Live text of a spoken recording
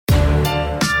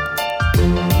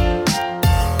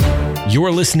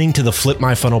You're listening to the Flip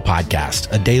My Funnel podcast,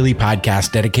 a daily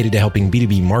podcast dedicated to helping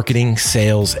B2B marketing,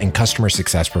 sales, and customer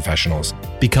success professionals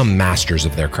become masters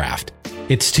of their craft.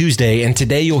 It's Tuesday, and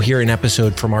today you'll hear an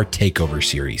episode from our Takeover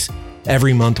series.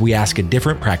 Every month, we ask a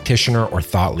different practitioner or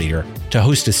thought leader to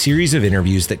host a series of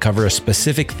interviews that cover a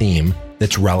specific theme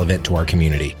that's relevant to our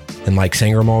community. And like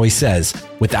Sangram always says,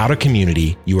 without a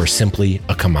community, you are simply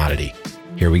a commodity.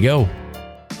 Here we go.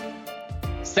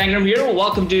 Sangram here.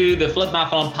 Welcome to the Flip My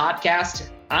Funnel podcast.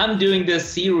 I'm doing this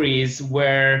series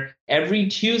where every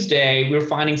Tuesday we're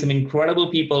finding some incredible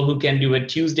people who can do a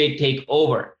Tuesday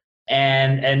takeover.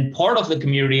 And part of the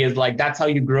community is like, that's how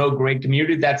you grow great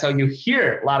community. That's how you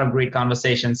hear a lot of great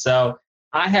conversations. So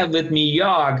I have with me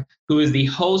Yog, who is the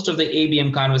host of the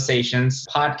ABM Conversations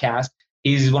podcast.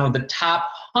 He's one of the top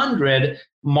 100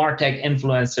 MarTech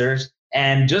influencers.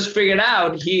 And just figured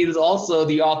out he is also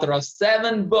the author of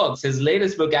 7 books. His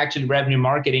latest book, actually, Revenue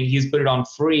Marketing, he's put it on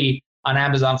free on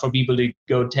Amazon for people to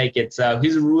go take it. So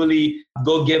he's a really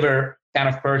go-giver kind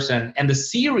of person. And the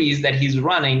series that he's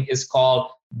running is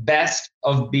called Best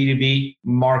of B2B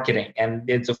Marketing. And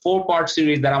it's a 4-part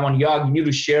series that I want you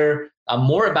to share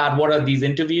more about what are these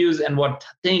interviews and what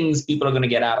things people are going to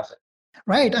get out of it.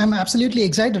 Right. I'm absolutely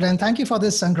excited. And thank you for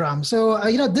this, Sangram. So,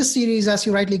 this series, as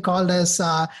you rightly called as,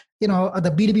 the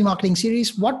B2B marketing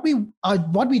series, what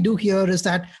we do here is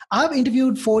that I've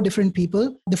interviewed 4 different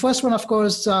people. The first one, of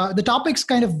course, the topics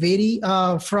kind of vary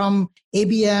from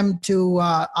ABM to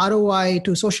ROI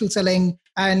to social selling.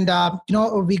 And,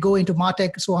 we go into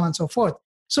MarTech, so on and so forth.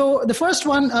 So the first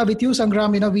one with you,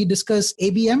 Sangram, we discussed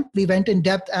ABM. We went in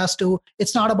depth as to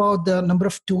it's not about the number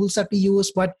of tools that we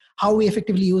use, but how we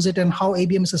effectively use it and how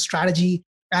ABM is a strategy.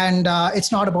 And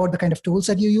it's not about the kind of tools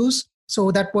that you use.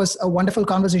 So that was a wonderful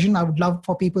conversation. I would love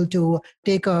for people to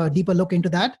take a deeper look into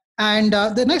that. And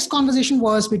the next conversation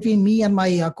was between me and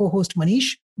my co-host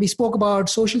Manish. We spoke about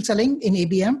social selling in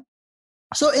ABM.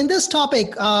 So in this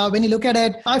topic, when you look at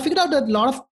it, I figured out that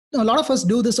a lot of us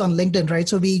do this on LinkedIn, right?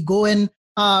 So we go in,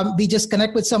 we just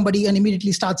connect with somebody and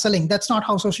immediately start selling. That's not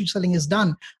how social selling is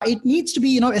done. It needs to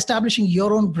be, establishing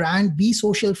your own brand, be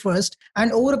social first,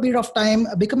 and over a period of time,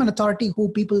 become an authority who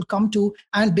people come to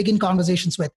and begin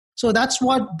conversations with. So that's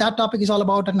what that topic is all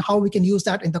about and how we can use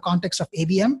that in the context of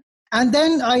ABM. And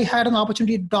then I had an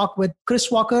opportunity to talk with Chris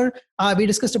Walker. We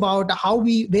discussed about how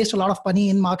we waste a lot of money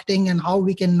in marketing and how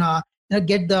we can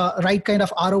get the right kind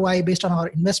of ROI based on our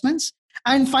investments.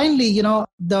 And finally,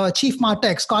 the Chief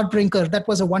MarTech, Scott Brinker, that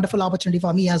was a wonderful opportunity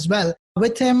for me as well.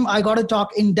 With him, I got to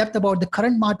talk in depth about the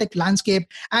current MarTech landscape.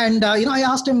 And, I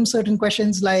asked him certain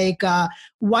questions like,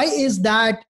 why is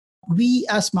that we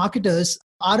as marketers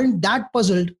aren't that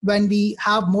puzzled when we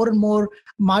have more and more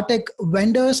MarTech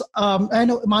vendors and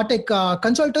MarTech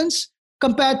consultants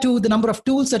compared to the number of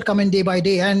tools that come in day by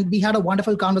day. And we had a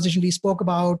wonderful conversation. We spoke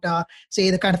about,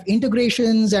 the kind of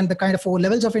integrations and the kind of 4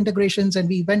 levels of integrations, and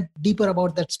we went deeper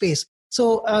about that space.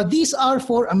 So these are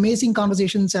 4 amazing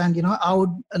conversations, and, I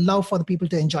would love for the people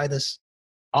to enjoy this.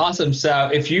 Awesome. So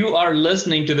if you are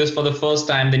listening to this for the first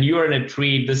time, then you are in a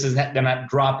treat. This is going to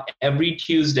drop every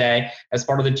Tuesday as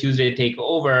part of the Tuesday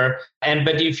Takeover.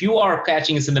 But if you are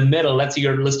catching us in the middle, let's say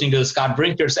you're listening to the Scott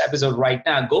Brinker's episode right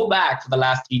now, go back for the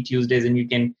last 3 Tuesdays and you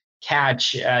can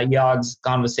catch Yog's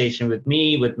conversation with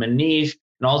me, with Manish,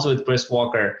 and also with Chris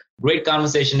Walker. Great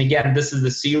conversation. Again, this is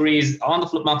the series on the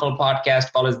Flip My Funnel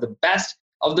podcast called The Best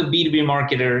of the B2B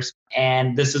Marketers.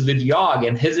 And this is with Yog,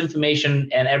 and his information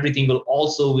and everything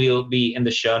will be in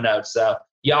the show notes. So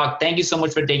Yog, thank you so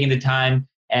much for taking the time,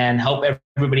 and help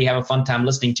everybody have a fun time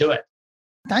listening to it.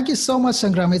 Thank you so much,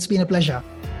 Sangram. It's been a pleasure.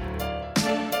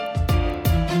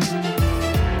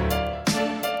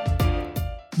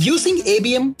 Using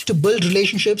ABM to build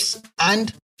relationships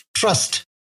and trust,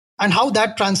 and how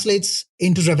that translates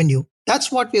into revenue.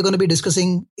 That's what we're going to be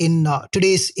discussing in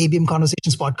today's ABM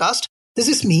Conversations podcast. This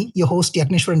is me, your host,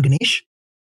 Yagneshwaran Ganesh.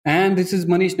 And this is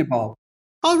Manish Nepal.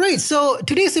 All right. So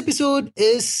today's episode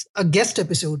is a guest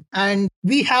episode. And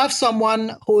we have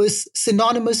someone who is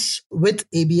synonymous with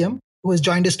ABM who has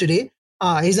joined us today.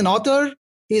 He's an author.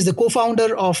 He's the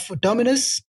co-founder of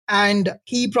Terminus. And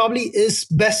he probably is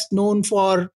best known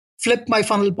for Flip My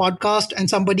Funnel podcast, and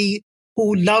somebody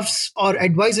who loves or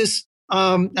advises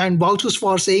and vouches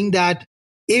for saying that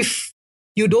if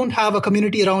you don't have a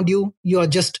community around you, you are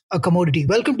just a commodity.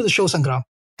 Welcome to the show, Sangram.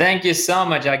 Thank you so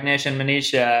much, Agnesh and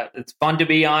Manish. It's fun to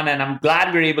be on, and I'm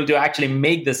glad we're able to actually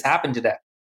make this happen today.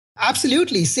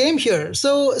 Absolutely. Same here.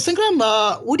 So,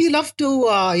 Sangram, would you love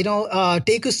to,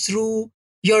 take us through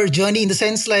your journey in the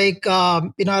sense like,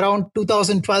 around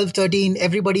 2012, 13,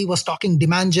 everybody was talking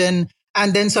demand gen.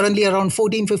 And then suddenly around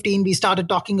 14, 15, we started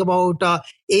talking about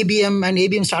ABM, and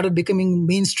ABM started becoming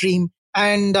mainstream.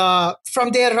 And from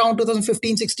there, around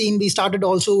 2015, 16, we started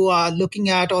also looking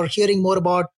at or hearing more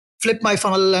about Flip My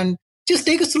Funnel. And just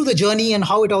take us through the journey and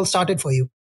how it all started for you.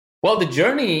 Well, the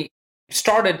journey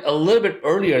started a little bit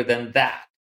earlier than that.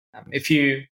 If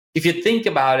you think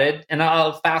about it, and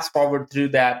I'll fast forward through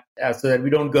that so that we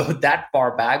don't go that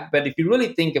far back. But if you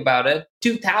really think about it,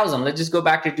 2000, let's just go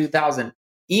back to 2000.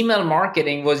 Email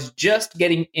marketing was just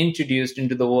getting introduced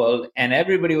into the world, and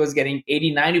everybody was getting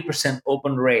 80, 90%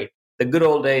 open rate, the good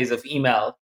old days of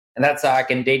email. And that's how I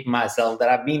can date myself, that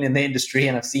I've been in the industry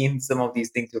and I've seen some of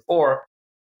these things before.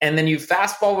 And then you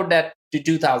fast forward that to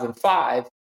 2005,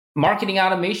 marketing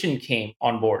automation came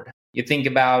on board. You think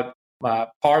about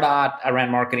Pardot. I ran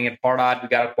marketing at Pardot. We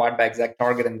got acquired by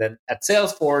ExactTarget, and then at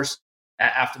Salesforce.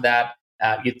 After that,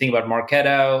 you think about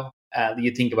Marketo.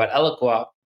 You think about Eloqua.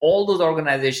 All those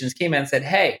organizations came and said,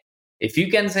 "Hey, if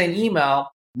you can send email,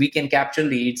 we can capture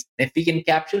leads. If we can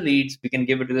capture leads, we can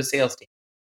give it to the sales team."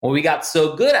 Well, we got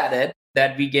so good at it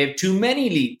that we gave too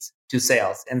many leads to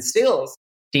sales, and sales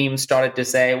teams started to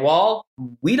say, "Well,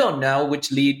 we don't know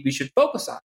which lead we should focus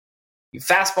on." You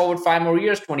fast forward 5 more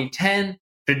years, 2010.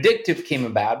 Predictive came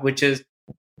about, which is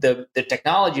the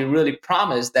technology really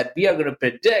promised that we are going to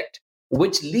predict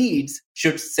which leads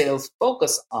should sales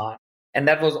focus on. And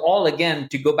that was all, again,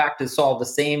 to go back to solve the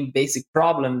same basic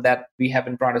problem that we have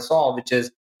been trying to solve, which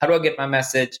is how do I get my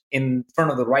message in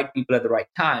front of the right people at the right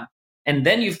time? And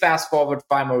then you fast forward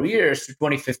 5 more years to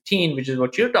 2015, which is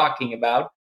what you're talking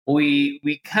about.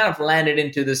 We kind of landed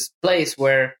into this place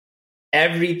where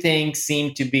everything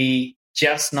seemed to be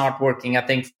just not working. I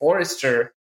think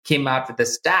Forrester came out with a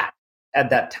stat at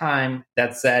that time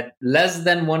that said less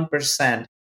than 1%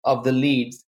 of the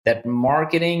leads that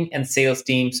marketing and sales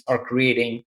teams are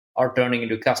creating are turning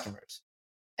into customers.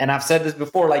 And I've said this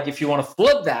before, like if you want to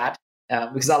flip that,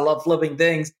 because I love flipping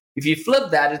things, if you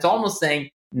flip that, it's almost saying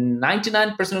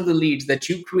 99% of the leads that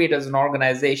you create as an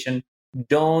organization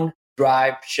don't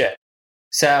drive shit.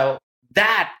 So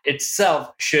that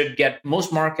itself should get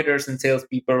most marketers and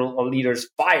salespeople or leaders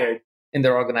fired in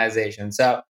their organization.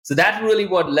 So that's really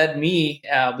what led me,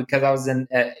 because I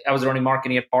was running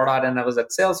marketing at Pardot and I was at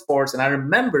Salesforce, and I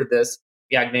remember this,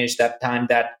 Yagnesh, that time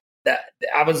that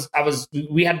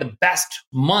we had the best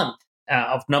month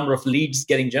of number of leads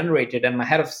getting generated, and my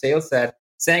head of sales said,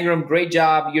 "Sangram, great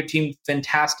job, your team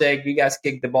fantastic, you guys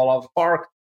kicked the ball out of the park.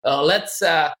 Let's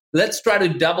try to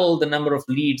double the number of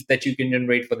leads that you can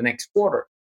generate for the next quarter."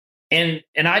 And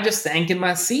I just sank in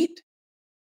my seat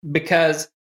because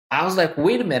I was like,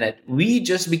 wait a minute, we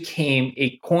just became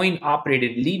a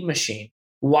coin-operated lead machine.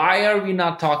 Why are we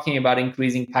not talking about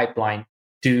increasing pipeline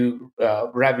to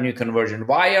revenue conversion?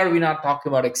 Why are we not talking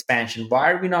about expansion?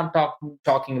 Why are we not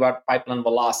talking about pipeline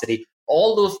velocity?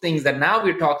 All those things that now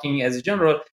we're talking as a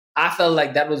general, I felt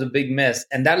like that was a big miss.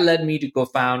 And that led me to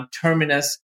co-found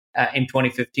Terminus in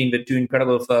 2015 with two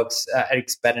incredible folks, Eric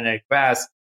Spett and Eric Bass.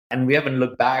 And we haven't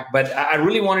looked back. But I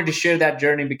really wanted to share that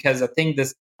journey because I think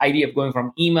this idea of going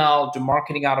from email to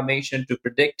marketing automation to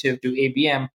predictive to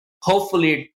ABM,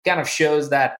 hopefully it kind of shows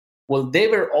that, well, they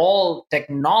were all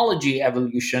technology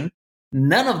evolution.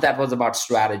 None of that was about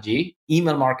strategy.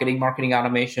 Email marketing, marketing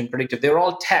automation, predictive, they were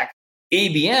all tech.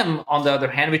 ABM, on the other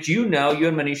hand, which you and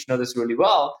Manish know this really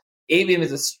well, ABM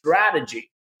is a strategy.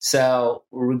 So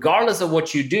regardless of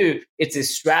what you do, it's a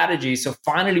strategy. So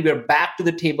finally, we're back to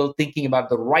the table thinking about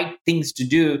the right things to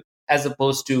do as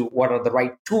opposed to what are the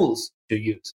right tools to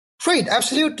use. Right,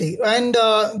 absolutely. And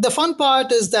the fun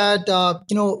part is that,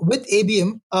 with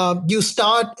ABM, you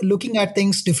start looking at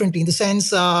things differently in the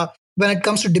sense when it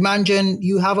comes to demand gen,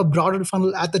 you have a broader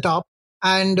funnel at the top.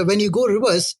 And when you go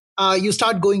reverse, you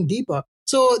start going deeper.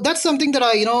 So that's something that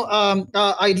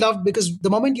I love because the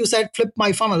moment you said flip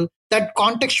my funnel, that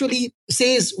contextually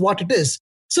says what it is.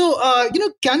 So,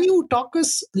 can you talk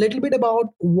us a little bit about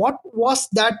what was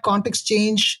that context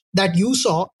change that you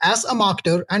saw as a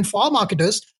marketer and for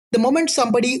marketers the moment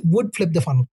somebody would flip the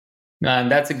funnel?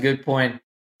 That's a good point.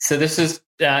 So this is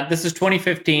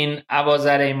 2015. I was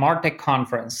at a MarTech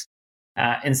conference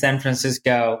in San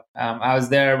Francisco. I was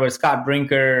there with Scott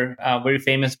Brinker, very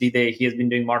famously. He has been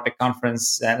doing MarTech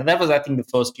conference, and that was, I think, the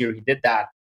first year he did that.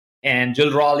 And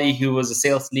Jill Raleigh, who was a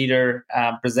sales leader,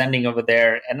 presenting over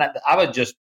there, and I was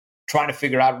just trying to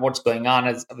figure out what's going on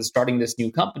as I was starting this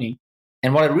new company.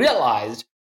 And what I realized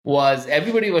was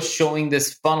everybody was showing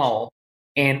this funnel,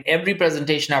 and every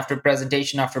presentation after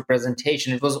presentation after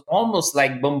presentation, it was almost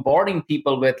like bombarding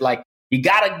people with like, you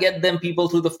got to get them people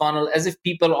through the funnel as if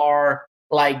people are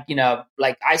like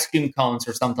ice cream cones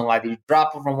or something like that. You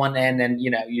drop it from one end and,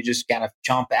 you just kind of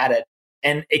chomp at it.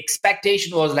 And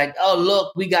expectation was like, oh,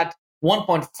 look, we got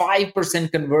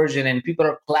 1.5% conversion and people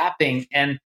are clapping.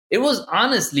 And it was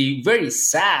honestly very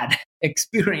sad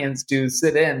experience to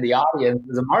sit in the audience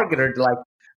as a marketer to like,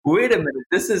 wait a minute,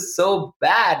 this is so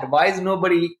bad. Why is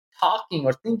nobody talking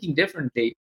or thinking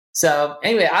differently? So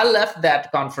anyway, I left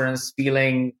that conference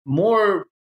feeling more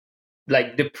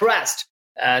like depressed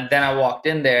than I walked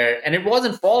in there. And it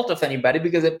wasn't fault of anybody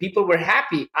because if people were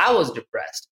happy, I was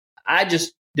depressed. I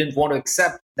just didn't want to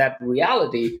accept that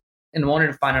reality and wanted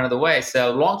to find another way.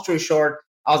 So long story short,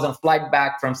 I was on a flight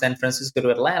back from San Francisco to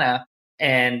Atlanta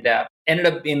and ended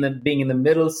up being in the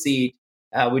middle seat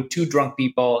with two drunk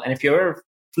people. And if you ever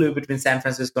flew between San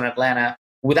Francisco and Atlanta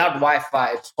without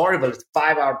Wi-Fi, it's horrible. It's a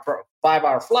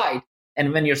 5-hour flight.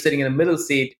 And when you're sitting in the middle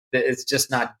seat, it's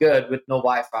just not good with no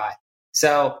Wi-Fi.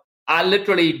 So I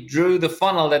literally drew the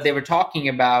funnel that they were talking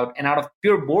about, and out of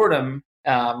pure boredom,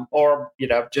 or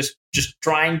just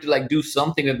trying to like do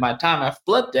something with my time, I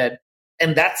flipped it,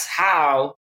 and that's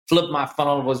how Flip My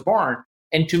Funnel was born.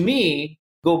 And to me,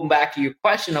 going back to your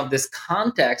question of this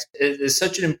context is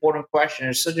such an important question.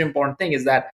 It's such an important thing is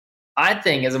that I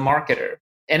think as a marketer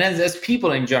and as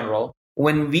people in general,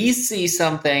 when we see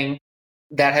something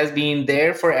that has been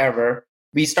there forever,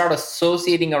 we start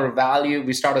associating our value,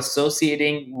 we start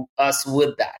associating us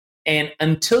with that. And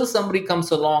until somebody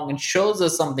comes along and shows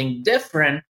us something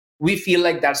different, we feel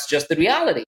like that's just the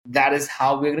reality. That is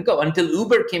how we're going to go. Until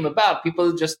Uber came about,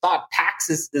 people just thought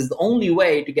taxis is the only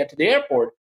way to get to the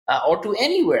airport or to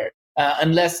anywhere.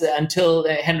 Until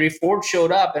Henry Ford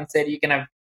showed up and said you can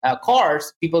have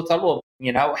cars, people thought, well,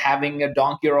 having a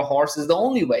donkey or a horse is the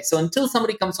only way. So until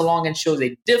somebody comes along and shows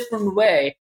a different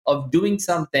way of doing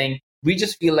something, we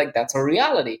just feel like that's a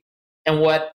reality. And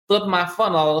what Flip My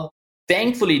Funnel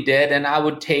thankfully did, and I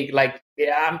would take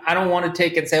I don't want to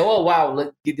take and say, oh,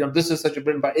 wow, this is such a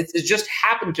brilliant part. It just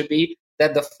happened to be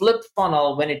that the Flip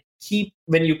Funnel, when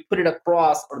you put it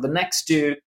across or the next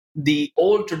to the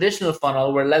old traditional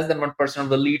funnel where less than 1% of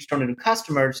the leads turn into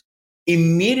customers,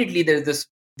 immediately there's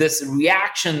this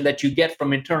reaction that you get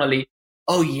from internally.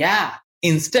 Oh, yeah.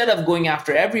 Instead of going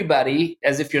after everybody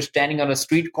as if you're standing on a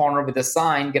street corner with a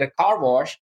sign, get a car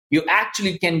wash, you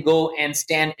actually can go and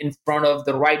stand in front of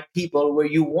the right people where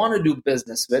you want to do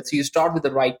business with. So you start with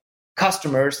the right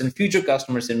customers and future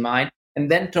customers in mind, and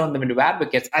then turn them into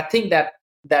advocates. I think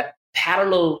that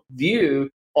parallel view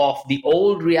of the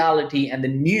old reality and the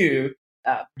new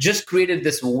just created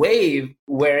this wave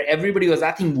where everybody was,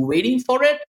 I think, waiting for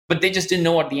it, but they just didn't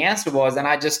know what the answer was. And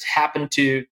I just happened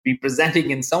to be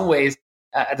presenting in some ways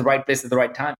at the right place at the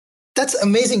right time. That's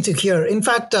amazing to hear. In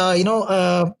fact,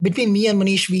 between me and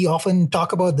Manish, we often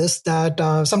talk about this, that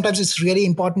sometimes it's really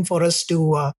important for us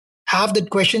to have the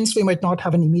questions we might not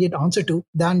have an immediate answer to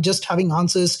than just having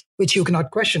answers which you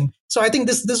cannot question. So I think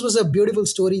this was a beautiful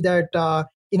story that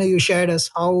you shared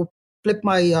us how Flip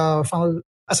My Funnel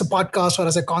as a podcast or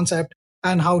as a concept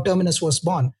and how Terminus was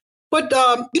born. But,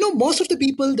 most of the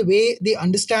people, the way they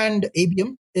understand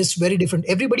ABM is very different.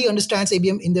 Everybody understands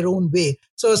ABM in their own way.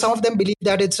 So some of them believe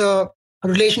that it's a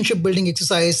relationship building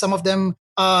exercise. Some of them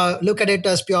look at it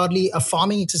as purely a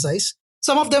farming exercise.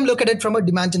 Some of them look at it from a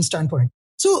demand gen standpoint.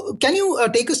 So can you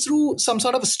take us through some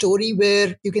sort of a story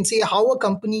where you can say how a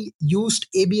company used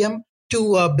ABM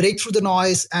to break through the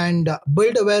noise and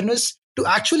build awareness to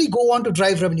actually go on to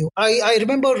drive revenue? I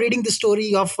remember reading the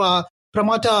story of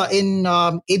Pramata in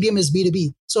ABM is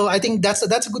B2B. So I think that's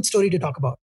a good story to talk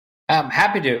about. I'm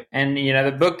happy to. And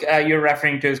the book you're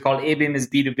referring to is called ABM is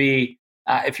B2B.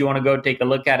 If you want to go take a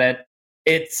look at it,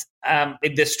 it's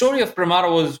the story of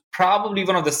Pramata was probably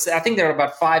one of the. I think there are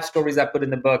about 5 stories I put in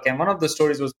the book, and one of the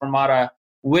stories was Pramata,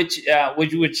 which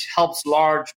helps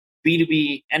large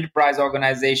B2B enterprise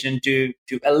organization to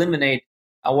eliminate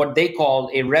what they call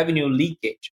a revenue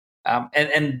leakage.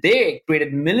 And they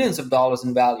created millions of dollars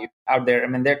in value out there. I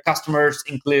mean, their customers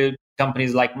include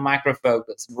companies like Micro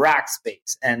Focus,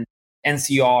 Rackspace, and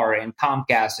NCR, and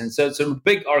Comcast. And so it's a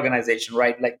big organization,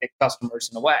 right? Like the customers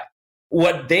in a way.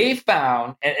 What they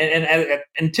found,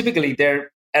 and typically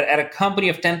they're at a company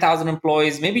of 10,000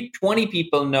 employees, maybe 20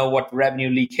 people know what revenue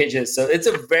leakage is. So it's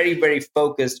a very, very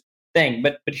focused thing.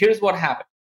 But here's what happened.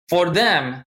 For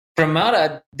them,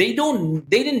 Pramata, they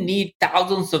didn't need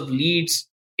thousands of leads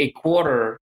a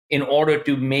quarter in order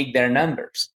to make their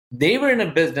numbers. They were in a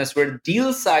business where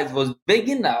deal size was big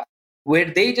enough where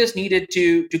they just needed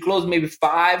to close maybe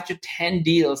 5 to 10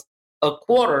 deals a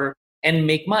quarter and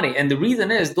make money. And the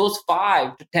reason is those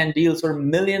 5 to 10 deals were $1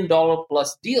 million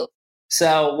plus deals.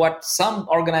 So what some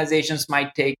organizations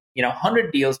might take,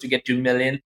 100 deals to get to $1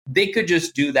 million, they could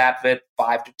just do that with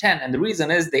 5 to 10. And the reason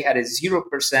is they had a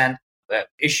 0%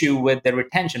 issue with their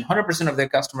retention. 100% of their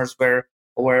customers were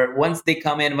once they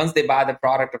come in, once they buy the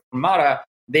product of Permata,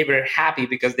 they were happy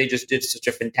because they just did such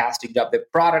a fantastic job. The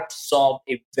product solved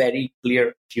a very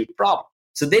clear, acute problem.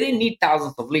 So they didn't need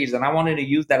thousands of leads. And I wanted to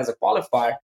use that as a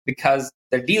qualifier because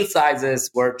the deal sizes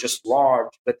were just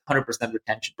large with 100%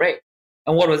 retention rate.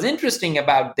 And what was interesting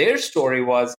about their story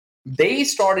was they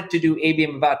started to do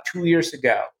ABM about 2 years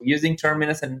ago using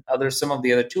Terminus and some of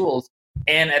the other tools.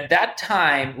 And at that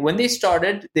time, when they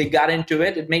started, they got into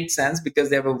it. It made sense because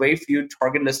they have a very few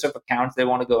target list of accounts they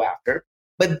want to go after.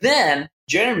 But then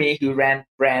Jeremy, who ran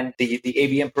the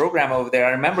ABM program over there,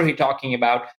 I remember he talking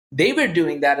about they were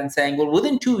doing that and saying, well,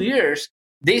 within 2 years,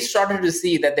 they started to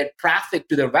see that their traffic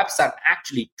to their website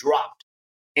actually dropped.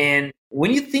 And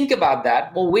when you think about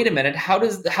that, well, wait a minute, how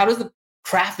does the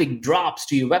traffic drops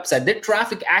to your website? Their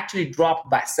traffic actually dropped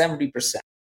by 70%.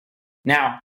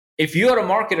 Now, if you're a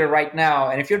marketer right now,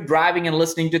 and if you're driving and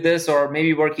listening to this, or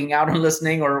maybe working out and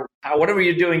listening, or whatever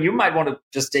you're doing, you might want to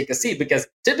just take a seat, because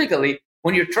typically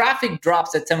when your traffic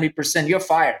drops at 70%, you're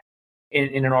fired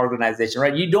in an organization,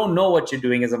 right? You don't know what you're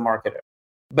doing as a marketer.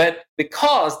 But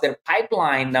because their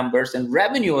pipeline numbers and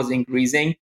revenue was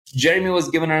increasing, Jeremy was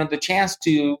given another chance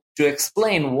to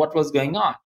explain what was going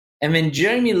on. And when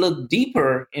Jeremy looked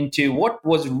deeper into what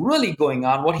was really going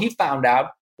on, what he found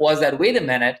out was that, wait a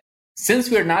minute,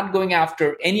 since we're not going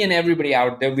after any and everybody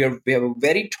out there, we have a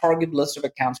very target list of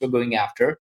accounts we're going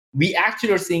after. We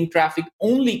actually are seeing traffic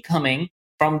only coming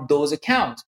from those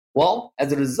accounts. Well,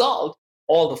 as a result,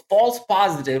 all the false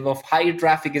positive of higher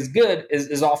traffic is good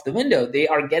is off the window. They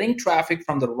are getting traffic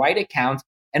from the right accounts.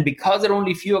 And because there are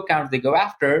only few accounts they go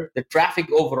after, the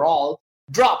traffic overall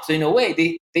drops. So in a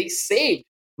way, they saved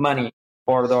money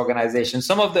for the organization.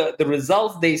 Some of the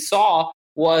results they saw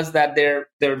was that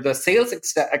the sales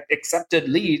accepted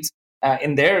leads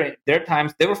in their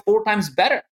times, they were 4 times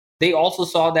better. They also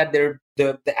saw that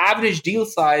the average deal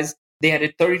size, they had a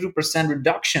 32%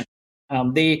 reduction.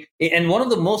 And one of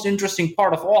the most interesting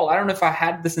part of all, I don't know if I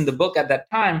had this in the book at that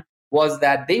time, was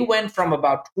that they went from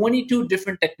about 22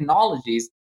 different technologies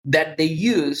that they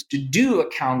used to do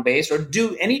account-based or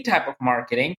do any type of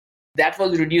marketing, that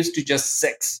was reduced to just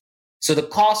 6. So the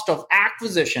cost of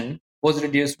acquisition was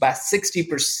reduced by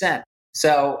 60%.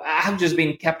 So I've just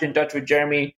been kept in touch with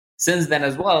Jeremy since then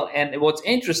as well. And what's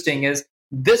interesting is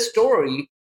this story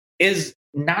is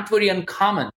not very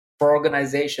uncommon for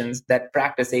organizations that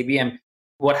practice ABM.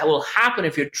 What will happen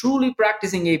if you're truly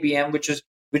practicing ABM, which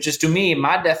is to me,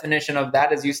 my definition of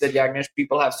that, as you said, Yagnesh,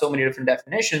 people have so many different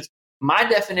definitions. My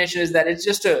definition is that it's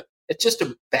just a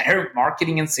better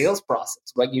marketing and sales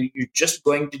process. Like you're just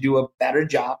going to do a better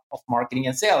job of marketing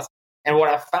and sales. And what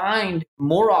I find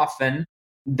more often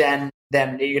than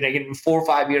in 4 or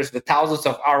 5 years with thousands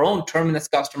of our own Terminus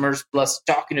customers, plus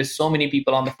talking to so many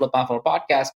people on the Flip My Funnel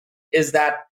podcast, is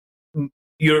that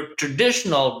your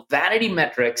traditional vanity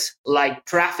metrics like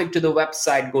traffic to the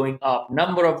website going up,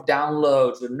 number of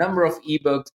downloads, the number of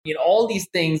ebooks, all these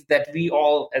things that we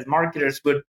all as marketers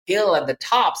would hail at the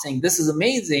top saying this is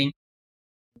amazing,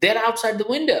 they're outside the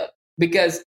window,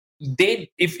 because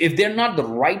if they're not the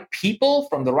right people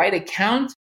from the right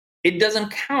account, it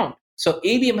doesn't count. So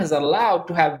ABM has allowed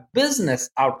to have business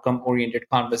outcome oriented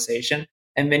conversation.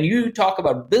 And when you talk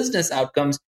about business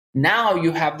outcomes, now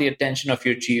you have the attention of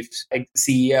your chief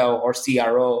CEO or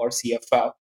CRO or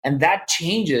CFO. And that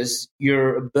changes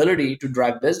your ability to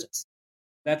drive business.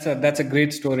 That's a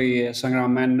great story,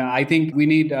 Sangram. And I think we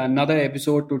need another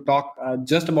episode to talk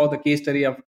just about the case study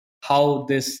of how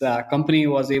this company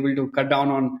was able to cut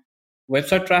down on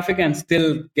website traffic and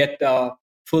still get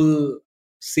full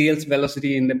sales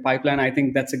velocity in the pipeline. I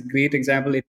think that's a great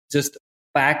example. It just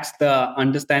packs the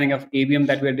understanding of ABM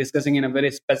that we're discussing in a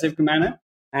very specific manner.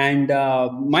 And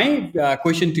my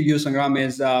question to you, Sangram,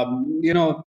 is,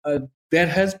 there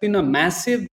has been a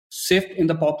massive shift in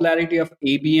the popularity of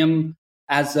ABM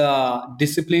as a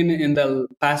discipline in the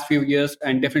past few years,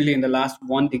 and definitely in the last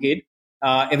 1 decade.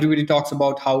 Everybody talks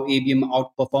about how ABM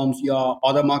outperforms your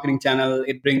other marketing channel.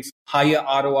 It brings higher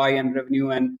ROI and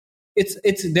revenue, and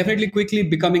it's definitely quickly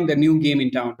becoming the new game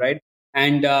in town, right?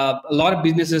 And a lot of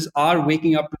businesses are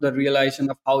waking up to the realization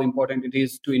of how important it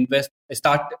is to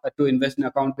start to invest in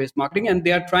account-based marketing, and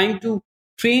they are trying to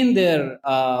train their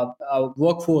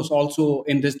workforce also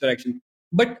in this direction.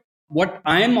 But what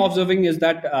I am observing is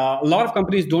that a lot of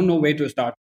companies don't know where to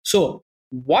start. So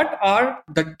what are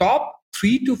the top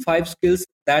 3 to 5 skills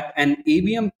that an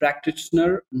ABM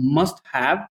practitioner must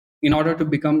have in order to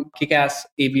become kick-ass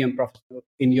ABM professional,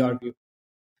 in your view?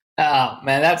 Oh,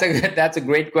 man, that's a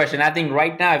great question. I think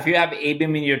right now, if you have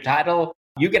ABM in your title,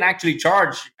 you can actually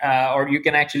charge or you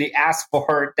can actually ask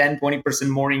for 10-20%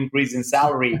 more increase in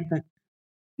salary.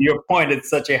 Your point, it's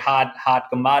such a hot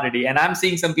commodity. And I'm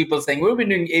seeing some people saying, we've been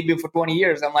doing ABM for 20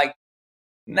 years. I'm like,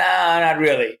 nah, not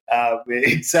really.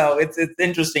 So it's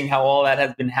interesting how all that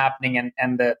has been happening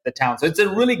and the town. So it's a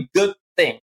really good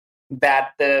thing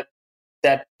that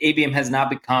that ABM has now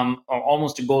become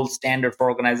almost a gold standard for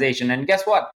organization. And guess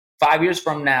what? 5 years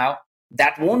from now,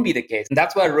 that won't be the case. And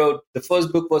that's why I wrote, the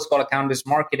first book was called Account-Based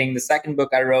Marketing. The second book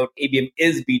I wrote, ABM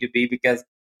is B2B, because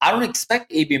I don't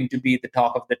expect ABM to be the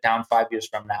talk of the town 5 years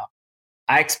from now.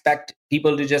 I expect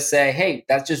people to just say, hey,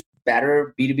 that's just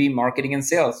better B2B marketing and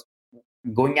sales,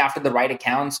 going after the right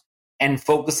accounts and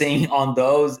focusing on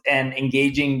those and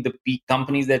engaging the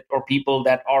companies that or people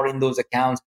that are in those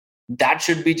accounts. That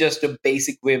should be just a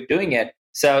basic way of doing it.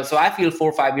 So I feel 4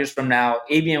 or 5 years from now,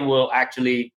 ABM will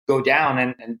actually go down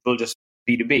and will just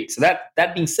B2B. So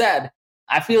that being said,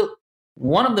 I feel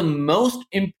one of the most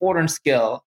important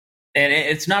skill, and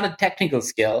it's not a technical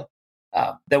skill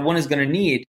that one is going to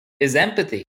need, is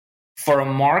empathy. For a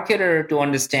marketer to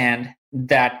understand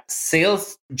that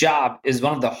sales job is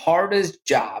one of the hardest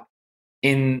job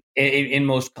in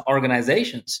most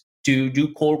organizations. To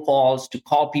do cold calls, to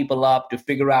call people up, to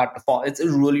figure out the fall. It's a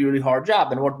really, really hard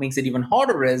job. And what makes it even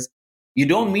harder is you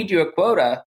don't meet your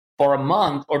quota for a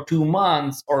month or 2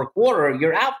 months or a quarter,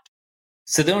 you're out.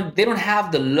 So they don't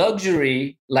have the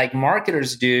luxury like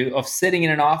marketers do of sitting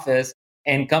in an office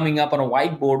and coming up on a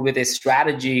whiteboard with a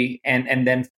strategy and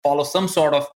then follow some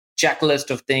sort of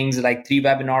checklist of things like 3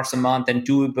 webinars a month and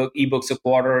 2 ebooks a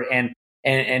quarter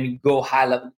and go high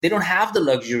level. They don't have the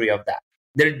luxury of that.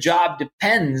 Their job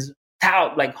depends,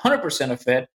 like 100% of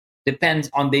it depends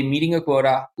on they meeting a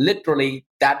quota literally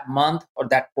that month or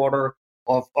that quarter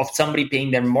of somebody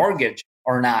paying their mortgage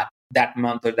or not that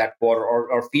month or that quarter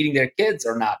or feeding their kids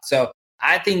or not. So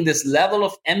I think this level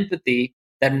of empathy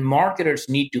that marketers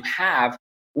need to have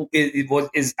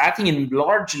is I think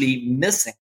largely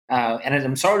missing. And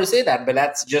I'm sorry to say that, but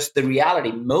that's just the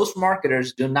reality. Most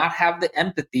marketers do not have the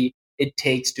empathy it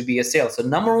takes to be a sales. So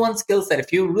number one skill set,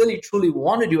 if you really truly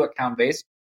want to do account-based,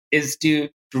 is to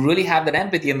really have that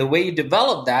empathy. And the way you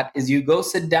develop that is you go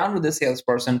sit down with the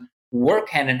salesperson, work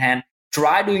hand in hand,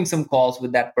 try doing some calls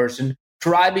with that person,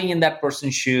 try being in that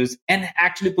person's shoes, and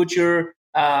actually put your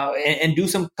and do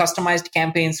some customized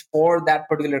campaigns for that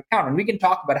particular account. And we can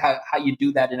talk about how you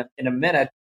do that in a minute.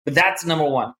 But that's number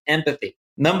one, empathy.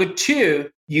 Number two,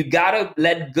 you got to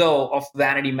let go of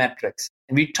vanity metrics.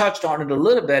 And we touched on it a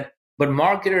little bit, but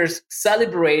marketers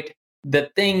celebrate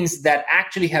the things that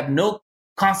actually have no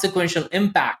consequential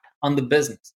impact on the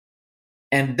business.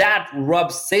 And that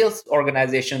rubs sales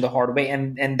organization the hard way.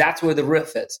 And that's where the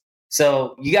riff is.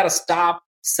 So you got to stop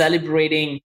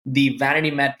celebrating the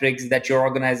vanity metrics that your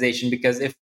organization, because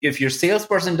if your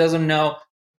salesperson doesn't know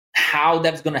how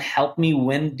that's going to help me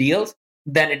win deals,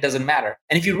 then it doesn't matter.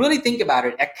 And if you really think about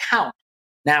it, account.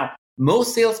 Now,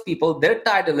 most salespeople, their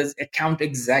title is account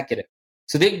executive.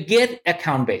 So they get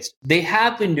account-based. They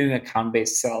have been doing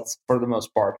account-based sales for the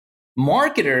most part.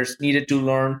 Marketers needed to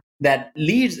learn that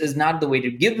leads is not the way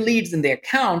to give leads in the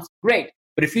accounts. Great.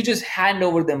 But if you just hand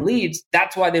over them leads,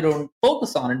 that's why they don't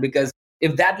focus on it, because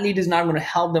if that lead is not going to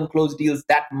help them close deals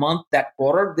that month, that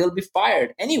quarter, they'll be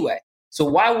fired anyway. So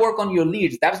why work on your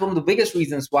leads? That's one of the biggest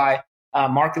reasons why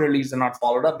marketer leads are not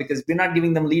followed up, because we're not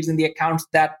giving them leads in the accounts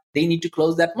that they need to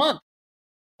close that month.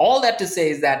 All that to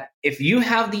say is that if you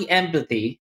have the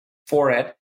empathy for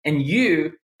it and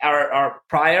you are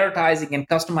prioritizing and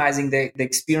customizing the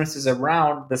experiences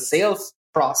around the sales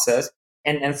process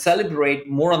and celebrate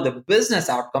more on the business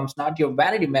outcomes, not your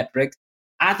vanity metrics,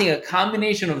 I think a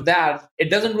combination of that,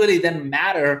 it doesn't really then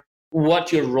matter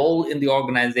what your role in the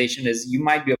organization is. You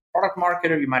might be a product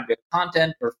marketer, you might be a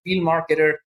content or field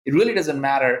marketer. It really doesn't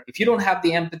matter. If you don't have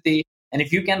the empathy and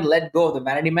if you can let go of the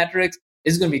vanity metrics,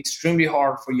 it's going to be extremely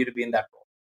hard for you to be in that role.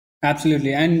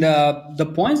 Absolutely. And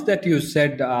the points that you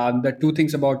said, the two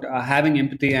things about having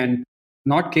empathy and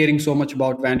not caring so much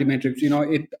about vanity metrics,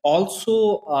 it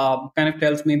also kind of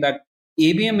tells me that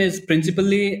ABM is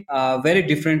principally very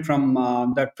different from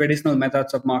the traditional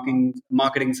methods of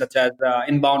marketing such as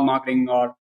inbound marketing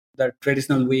or the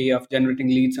traditional way of generating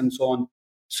leads and so on.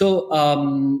 So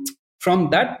from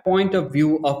that point of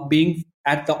view of being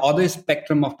at the other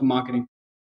spectrum of the marketing,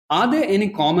 are there any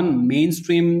common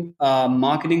mainstream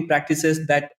marketing practices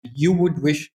that you would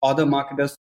wish other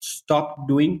marketers stop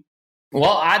doing?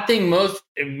 Well, I think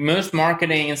most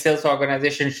marketing and sales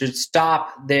organizations should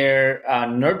stop their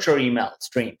nurture email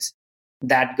streams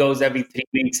that goes every 3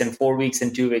 weeks and 4 weeks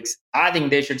and 2 weeks. I think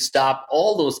they should stop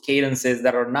all those cadences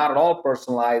that are not at all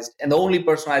personalized. And the only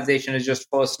personalization is just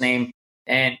first name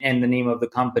and the name of the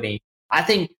company. I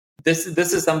think this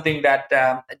is something that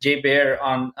Jay Baer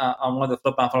on one of the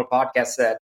Flip My Funnel podcasts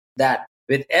said, that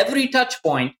with every touch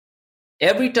point,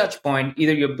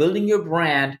 either you're building your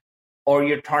brand or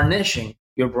you're tarnishing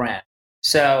your brand.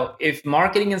 So if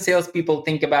marketing and salespeople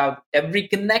think about every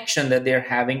connection that they're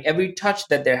having, every touch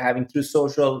that they're having through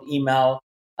social, email,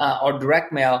 or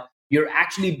direct mail, you're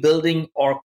actually building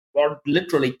or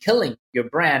literally killing your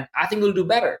brand, I think we'll do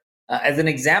better. As an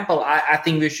example, I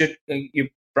think we should, you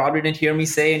probably didn't hear me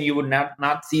say, and you would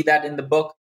not see that in the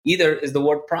book either, is the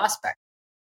word prospect.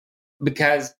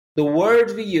 Because the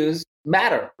words we use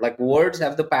matter. Like, words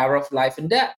have the power of life and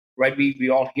death, right? We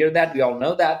all hear that. We all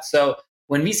know that. So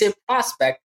when we say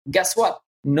prospect, guess what?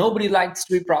 Nobody likes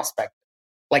to be prospected.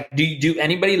 Like, do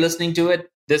anybody listening to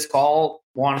this call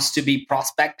wants to be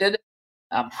prospected,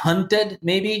 hunted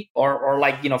maybe, or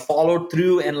like, followed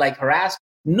through and like harassed?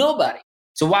 Nobody.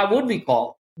 So why would we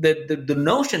call? The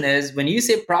notion is, when you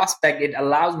say prospect, it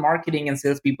allows marketing and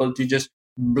salespeople to just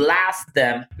blast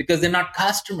them because they're not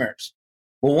customers.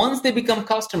 But once they become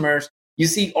customers, you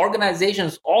see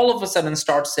organizations all of a sudden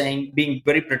start being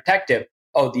very protective.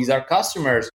 Oh, these are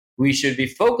customers. We should be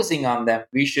focusing on them.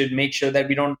 We should make sure that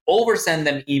we don't oversend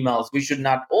them emails. We should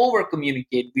not over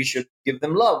communicate. We should give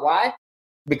them love. Why?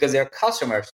 Because they're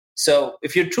customers. So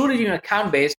if you're truly doing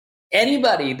account based,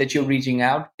 anybody that you're reaching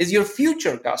out is your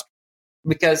future customer,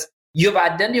 because you've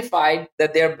identified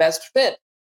that they're best fit.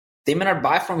 They may not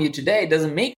buy from you today. It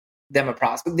doesn't make them a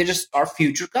prospect. They just are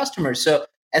future customers. So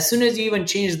as soon as you even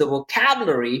change the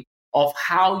vocabulary of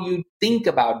how you think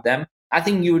about them, I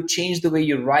think you would change the way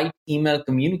you write, email,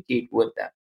 communicate with them.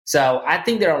 So I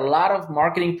think there are a lot of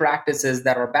marketing practices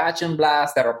that are batch and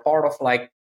blast, that are part of like,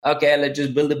 okay, let's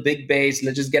just build a big base.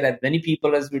 Let's just get as many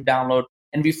people as we download.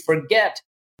 And we forget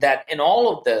that in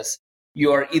all of this,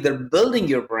 you are either building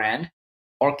your brand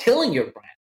or killing your brand.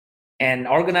 And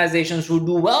organizations will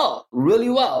do well, really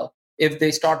well, if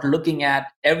they start looking at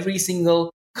every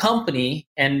single company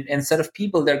and set of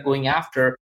people they're going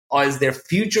after as their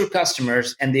future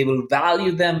customers, and they will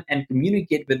value them and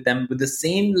communicate with them with the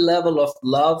same level of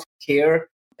love, care,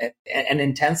 and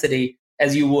intensity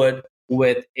as you would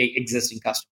with an existing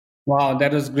customer. Wow,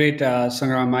 that was great,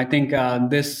 Sangram. I think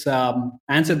this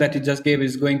answer that you just gave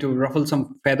is going to ruffle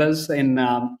some feathers in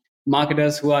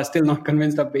marketers who are still not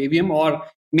convinced of ABM, or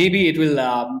maybe it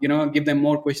will give them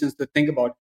more questions to think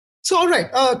about. So, all right,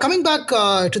 coming back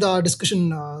to the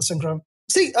discussion, Sangram.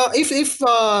 See, if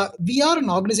we are an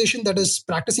organization that is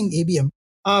practicing ABM,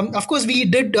 of course, we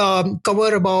did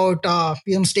cover about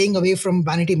staying away from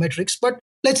vanity metrics, but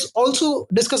let's also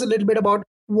discuss a little bit about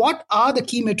what are the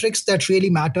key metrics that really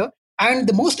matter. And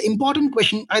the most important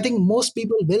question I think most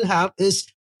people will have is,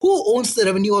 who owns the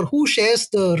revenue, or who shares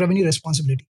the revenue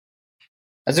responsibility?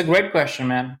 That's a great question,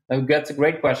 man. That's a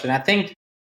great question. I think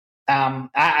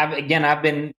I've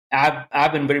been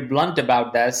very blunt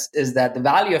about this, is that the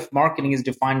value of marketing is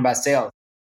defined by sales,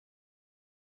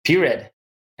 period.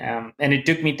 And it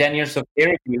took me 10 years of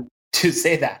therapy to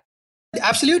say that.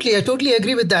 Absolutely. I totally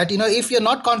agree with that. If you're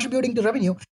not contributing to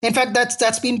revenue, in fact,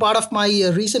 that's been part of my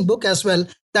recent book as well,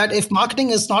 that if marketing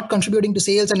is not contributing to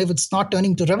sales and if it's not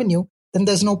turning to revenue, then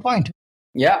there's no point.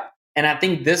 Yeah. And I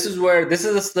think this is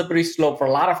a slippery slope for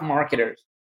a lot of marketers,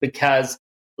 because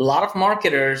a lot of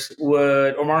marketers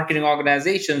or marketing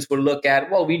organizations would look at,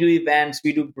 well, we do events,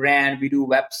 we do brand, we do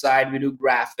website, we do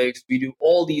graphics, we do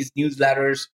all these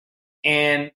newsletters.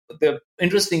 And the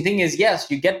interesting thing is, yes,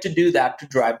 you get to do that to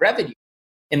drive revenue.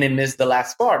 And they miss the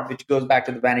last part, which goes back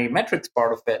to the vanity metrics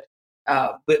part of it.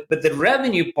 But the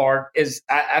revenue part is,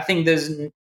 I think there's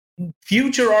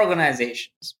future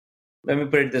organizations, let me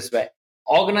put it this way,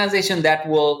 organizations that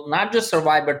will not just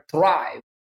survive, but thrive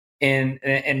in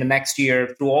the next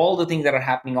year through all the things that are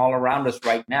happening all around us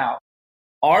right now,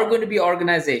 are going to be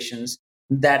organizations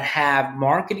that have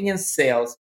marketing and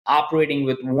sales operating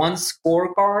with one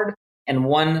scorecard and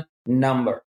one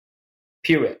number,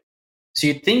 period. So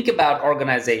you think about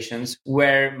organizations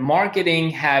where marketing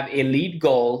have a lead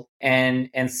goal and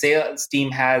sales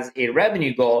team has a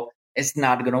revenue goal, it's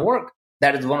not going to work.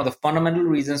 That is one of the fundamental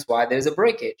reasons why there's a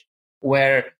breakage,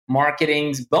 where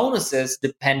marketing's bonuses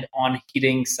depend on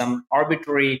hitting some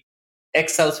arbitrary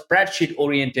Excel spreadsheet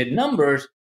oriented numbers.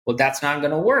 Well, that's not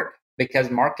going to work, because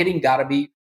marketing got to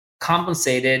be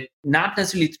compensated, not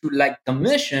necessarily through like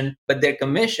commission, but their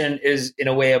commission is in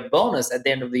a way a bonus at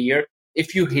the end of the year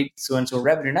if you hit so-and-so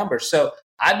revenue numbers. So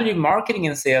I believe marketing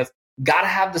and sales got to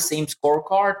have the same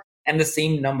scorecard and the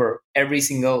same number every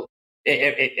single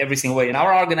way. In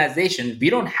our organization, we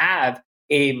don't have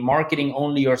a marketing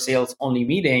only or sales only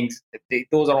meetings.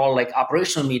 Those are all like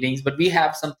operational meetings, but we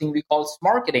have something we call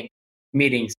marketing,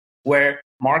 meetings where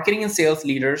marketing and sales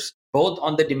leaders, both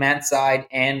on the demand side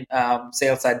and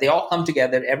sales side, they all come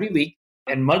together every week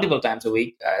and multiple times a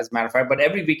week, as a matter of fact, but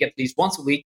every week, at least once a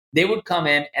week, they would come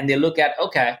in and they look at,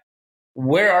 okay,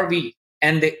 where are we?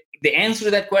 And the answer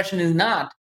to that question is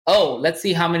not, oh, let's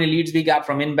see how many leads we got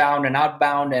from inbound and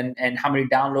outbound and how many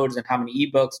downloads and how many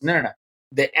ebooks. No.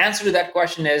 The answer to that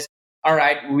question is, all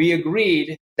right, we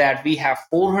agreed that we have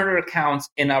 400 accounts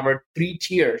in our 3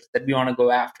 tiers that we want to go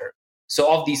after.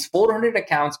 So of these 400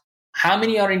 accounts, how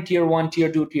many are in tier 1,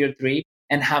 tier 2, tier 3,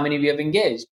 and how many we have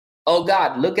engaged? Oh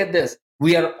God, look at this.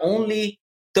 We are only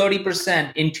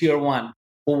 30% in tier 1.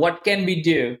 Well, what can we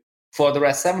do for the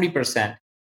rest 70%?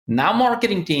 Now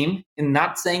marketing team, in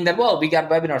not saying that, well, we got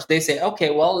webinars. They say, okay,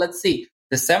 well, let's see.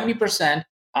 The 70%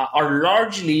 are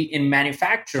largely in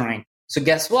manufacturing. So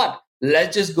guess what?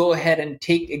 Let's just go ahead and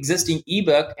take existing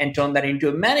ebook and turn that into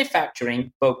a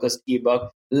manufacturing focused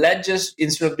ebook. Let's just,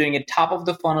 instead of doing a top of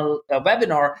the funnel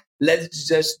webinar, let's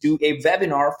just do a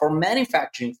webinar for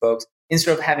manufacturing folks.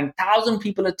 Instead of having 1,000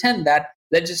 people attend that,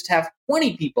 let's just have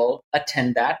 20 people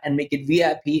attend that and make it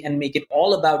VIP and make it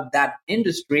all about that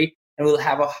industry. And we'll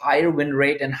have a higher win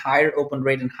rate and higher open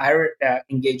rate and higher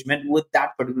engagement with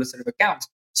that particular set of accounts.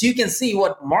 So you can see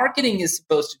what marketing is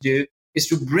supposed to do is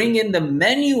to bring in the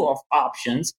menu of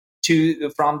options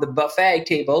from the buffet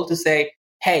table to say,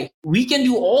 hey, we can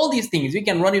do all these things. We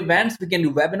can run events, we can do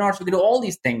webinars, we can do all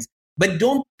these things. But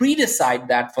don't pre-decide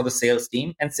that for the sales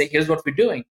team and say, here's what we're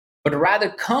doing. But rather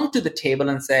come to the table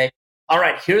and say, all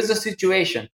right, here's the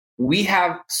situation. We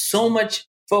have so much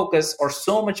focus or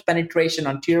so much penetration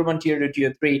on tier 1, tier 2,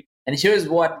 tier 3, and here's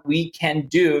what we can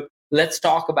do. Let's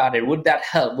talk about it. Would that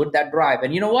help? Would that drive?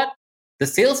 And you know what? The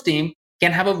sales team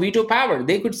can have a veto power.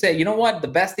 They could say, you know what? The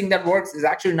best thing that works is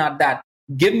actually not that.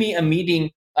 Give me a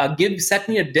meeting, set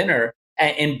me a dinner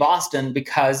in Boston,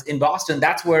 because in Boston,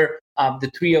 that's where the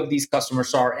 3 of these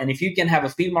customers are. And if you can have a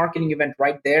field marketing event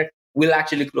right there, we'll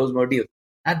actually close more deals.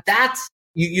 Now that's,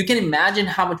 you can imagine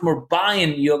how much more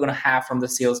buy-in you're going to have from the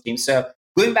sales team. So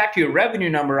going back to your revenue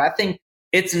number, I think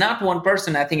it's not one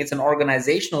person. I think it's an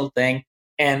organizational thing.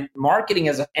 And marketing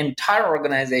as an entire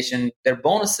organization, their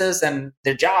bonuses and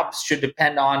their jobs should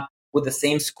depend on with the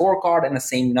same scorecard and the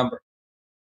same number.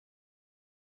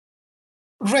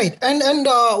 Right. And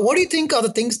what do you think are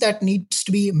the things that needs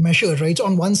to be measured, right? So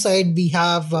on one side, we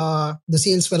have the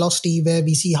sales velocity where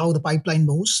we see how the pipeline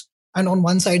moves. And on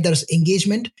one side, there's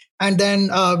engagement. And then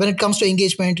when it comes to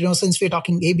engagement, since we're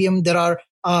talking ABM, there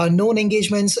are known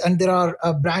engagements and there are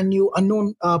brand new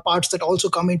unknown parts that also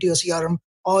come into your CRM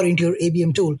or into your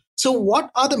ABM tool. So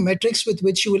what are the metrics with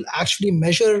which you will actually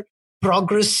measure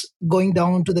progress going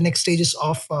down to the next stages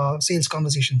of sales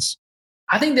conversations?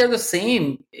 I think they're the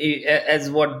same as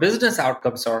what business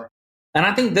outcomes are. And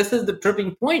I think this is the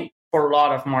tripping point for a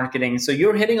lot of marketing. So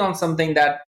you're hitting on something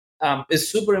that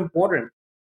is super important,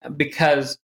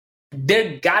 because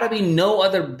there gotta be no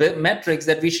other metrics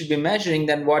that we should be measuring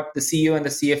than what the CEO and the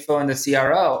CFO and the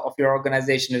CRO of your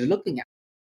organization is looking at.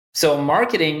 So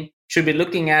marketing should be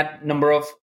looking at number of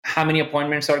how many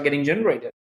appointments are getting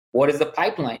generated. What is the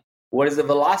pipeline? What is the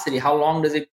velocity? How long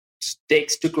does it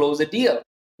takes to close a deal?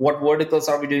 What verticals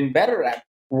are we doing better at?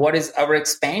 What is our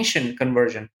expansion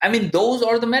conversion? I mean, those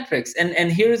are the metrics.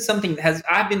 And here is something that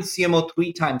I've been CMO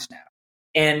 3 times now.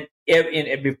 And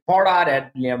before that,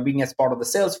 at being as part of the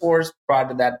Salesforce, prior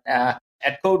to that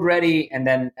at CodeReady, and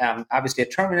then obviously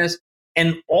at Terminus.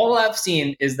 And all I've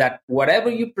seen is that whatever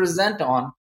you present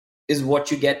on is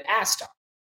what you get asked on.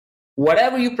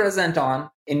 Whatever you present on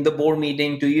in the board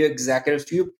meeting to your executives,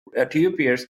 to your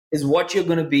peers, is what you're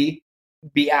going to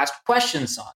be asked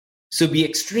questions on. So be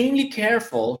extremely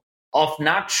careful of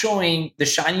not showing the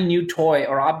shiny new toy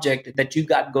or object that you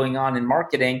got going on in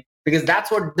marketing, because that's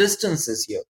what distances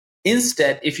you.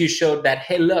 Instead, if you showed that,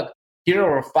 hey, look, here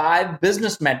are 5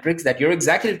 business metrics that your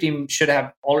executive team should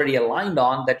have already aligned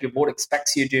on, that your board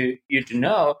expects you to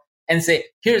know, and say,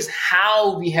 here's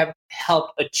how we have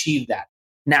helped achieve that.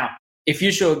 Now, if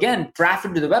you show, again,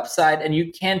 traffic to the website and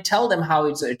you can't tell them how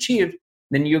it's achieved,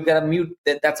 then you got to mute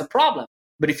that's a problem.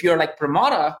 But if you're like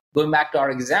Pramada, going back to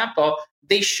our example,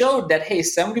 they showed that, hey,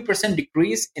 70%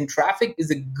 decrease in traffic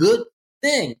is a good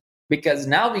thing, because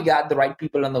now we got the right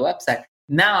people on the website.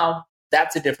 Now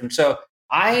that's a difference. So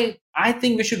I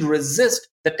think we should resist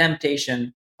the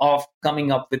temptation of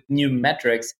coming up with new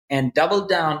metrics and double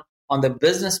down on the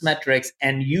business metrics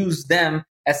and use them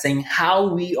as saying how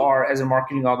we are as a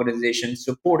marketing organization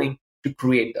supporting to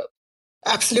create those.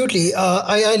 Absolutely.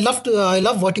 I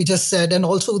love what you just said, and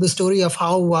also the story of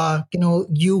how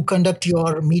you conduct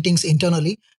your meetings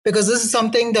internally, because this is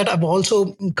something that I've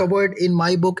also covered in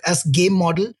my book as game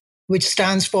model, which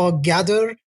stands for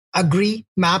gather, agree,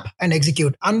 map, and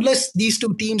execute. Unless these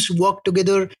two teams work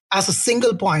together as a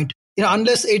single point,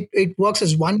 unless it works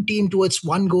as one team towards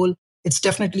one goal, it's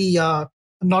definitely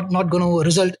not going to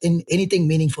result in anything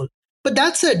meaningful. But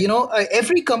that said,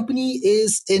 every company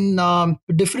is in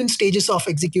different stages of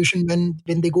execution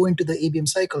when they go into the ABM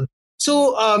cycle.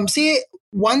 So, say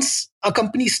once a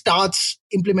company starts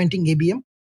implementing ABM,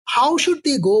 how should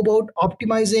they go about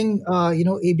optimizing,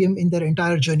 ABM in their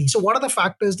entire journey? So, what are the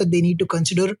factors that they need to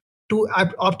consider to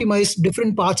optimize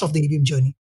different parts of the ABM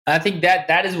journey? I think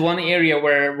that is one area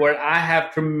where I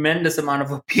have tremendous amount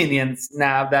of opinions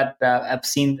now that I've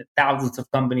seen thousands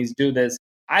of companies do this.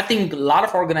 I think a lot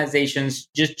of organizations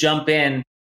just jump in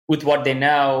with what they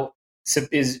know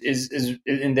is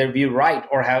in their view right,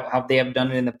 or how they have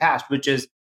done it in the past, which is,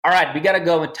 all right, we got to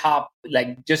go and top,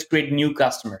 like just create new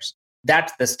customers.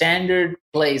 That's the standard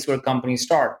place where companies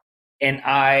start. And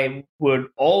I would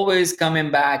always come in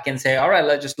back and say, all right,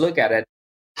 let's just look at it.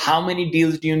 How many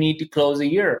deals do you need to close a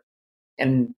year?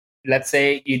 And let's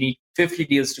say you need 50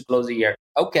 deals to close a year.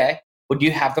 Okay, but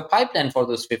you have the pipeline for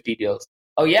those 50 deals.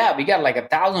 Oh yeah, we got like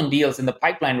 1,000 deals in the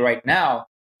pipeline right now.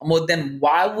 Well, then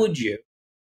why would you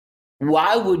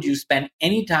spend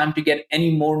any time to get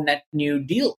any more net new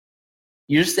deals?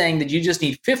 You're saying that you just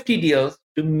need 50 deals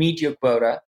to meet your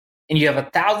quota, and you have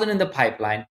 1,000 in the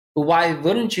pipeline. Why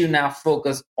wouldn't you now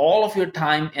focus all of your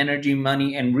time, energy,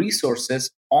 money, and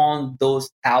resources on those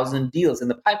 1,000 deals in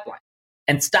the pipeline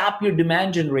and stop your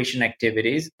demand generation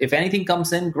activities? If anything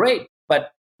comes in, great.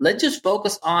 But let's just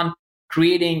focus on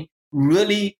creating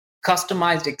really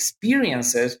customized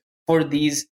experiences for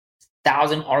these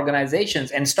 1,000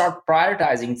 organizations and start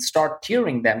prioritizing, start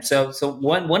tiering them. So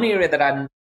one area that I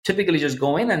typically just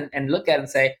go in and look at and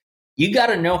say, you got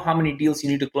to know how many deals you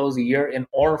need to close a year in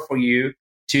order for you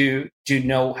to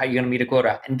know how you're going to meet a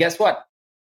quota. And guess what?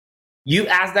 You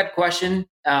ask that question,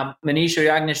 Manish or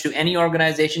Yagnesh, to any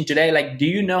organization today, like, do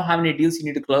you know how many deals you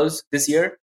need to close this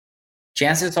year?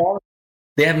 Chances are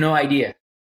they have no idea.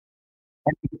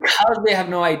 And because they have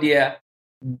no idea,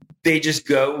 they just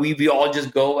go, we all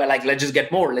just go, like, let's just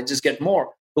get more.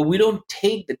 But we don't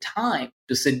take the time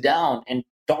to sit down and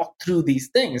talk through these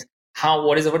things.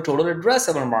 What is our total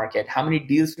addressable market? How many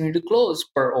deals do we need to close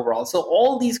per overall? So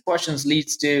all these questions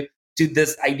leads to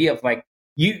this idea of like,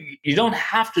 you don't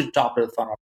have to top of the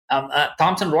funnel.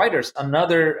 Thomson Reuters,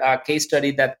 another case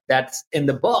study that's in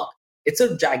the book. It's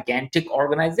a gigantic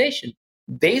organization.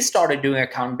 They started doing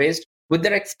account-based with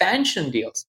their expansion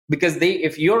deals because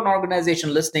if you're an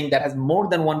organization listening that has more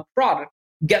than one product,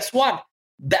 guess what?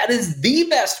 That is the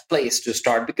best place to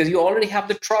start because you already have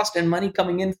the trust and money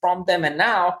coming in from them. And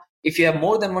now, if you have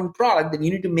more than one product, then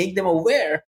you need to make them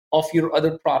aware of your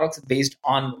other products based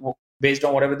on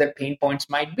whatever their pain points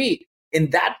might be.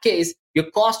 In that case, your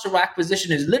cost of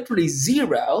acquisition is literally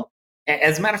zero.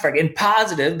 As a matter of fact, in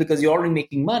positive because you're already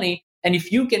making money. And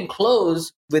if you can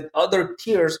close with other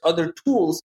tiers, other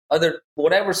tools, other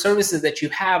whatever services that you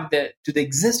have to the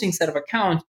existing set of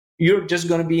accounts, you're just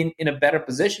going to be in a better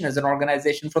position as an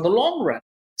organization for the long run.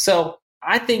 So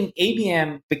I think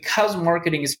ABM, because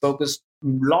marketing is focused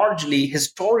largely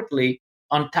historically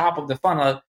on top of the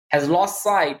funnel, has lost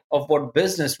sight of what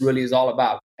business really is all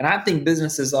about. And I think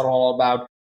businesses are all about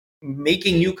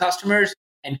making new customers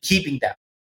and keeping them.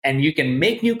 And you can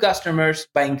make new customers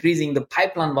by increasing the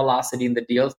pipeline velocity in the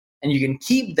deals, and you can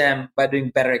keep them by doing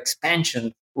better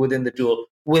expansion within the tool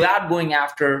without going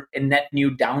after a net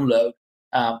new download.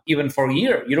 Even for a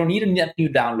year, you don't need a net new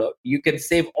download. You can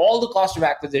save all the cost of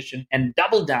acquisition and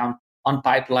double down on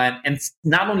pipeline and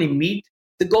not only meet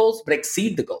the goals, but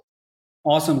exceed the goals.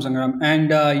 Awesome, Sangram.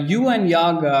 And you and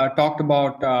Yag talked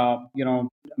about,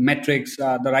 metrics,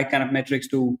 the right kind of metrics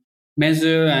to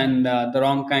measure and the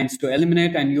wrong kinds to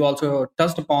eliminate. And you also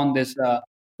touched upon this,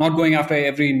 not going after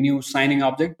every new signing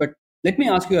object. But let me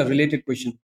ask you a related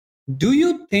question. Do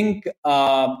you think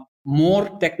more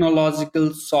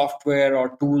technological software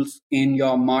or tools in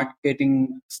your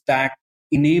marketing stack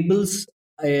enables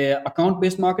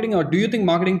account-based marketing, or do you think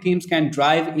marketing teams can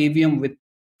drive ABM with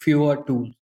fewer tools?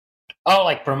 Oh,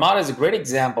 like Pramod is a great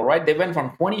example, right? They went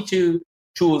from 22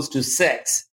 tools to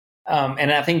 6.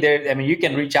 And I think you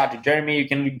can reach out to Jeremy, you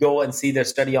can go and see their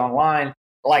study online.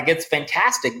 Like, it's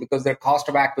fantastic because their cost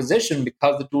of acquisition,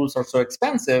 because the tools are so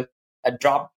expensive,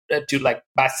 dropped to like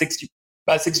by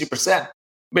 60%.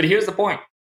 But here's the point.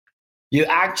 You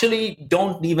actually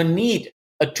don't even need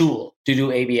a tool to do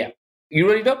ABM. You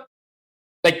really don't.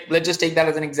 Like, let's just take that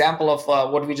as an example of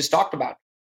what we just talked about.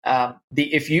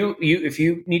 If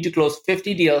you need to close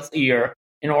 50 deals a year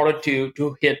in order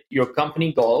to hit your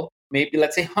company goal, maybe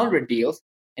let's say 100 deals,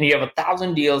 and you have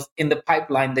 1,000 deals in the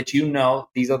pipeline that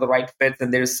these are the right fits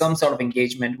and there's some sort of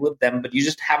engagement with them, but you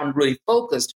just haven't really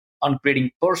focused on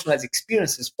creating personalized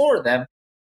experiences for them,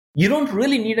 you don't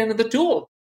really need another tool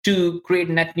to create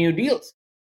net new deals.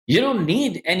 You don't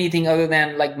need anything other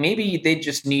than maybe they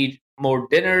just need more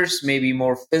dinners, maybe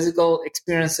more physical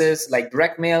experiences like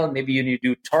direct mail. Maybe you need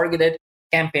to do targeted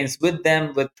campaigns with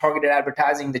them with targeted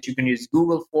advertising that you can use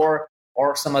Google for,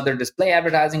 or some other display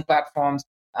advertising platforms,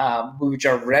 which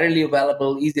are readily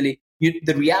available easily.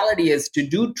 The reality is to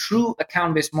do true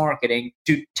account-based marketing,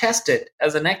 to test it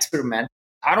as an experiment.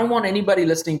 I don't want anybody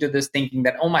listening to this thinking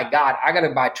that, oh my God, I got to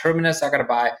buy Terminus, I got to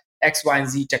buy X, Y, and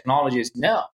Z technologies.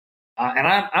 No. And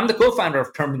I'm the co-founder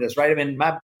of Terminus, right? I mean,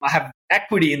 I have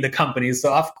equity in the company.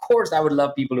 So of course I would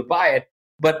love people to buy it.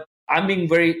 But I'm being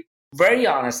very, very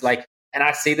honest. And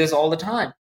I say this all the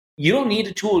time. You don't need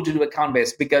a tool to do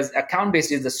account-based, because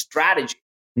account-based is a strategy,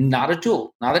 not a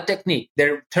tool, not a technique.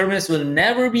 Terminus will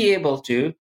never be able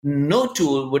to, no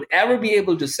tool would ever be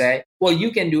able to say, well,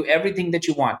 you can do everything that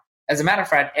you want. As a matter of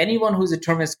fact, anyone who's a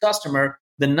Terminus customer,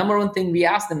 the number one thing we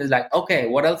ask them is okay,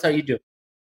 what else are you doing?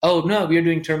 Oh, no, we're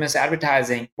doing Terminus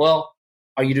advertising. Well,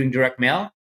 are you doing direct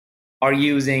mail? Are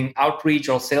you using Outreach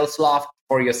or Salesloft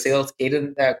for your sales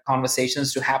cadence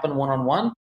conversations to happen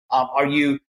one-on-one? Are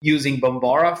you using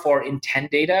Bombora for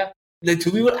intent data? So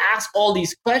we will ask all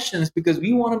these questions because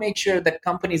we want to make sure that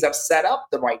companies are set up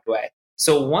the right way.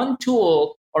 So one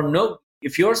tool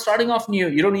if you're starting off new,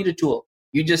 you don't need a tool.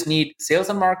 You just need sales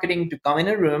and marketing to come in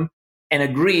a room and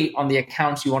agree on the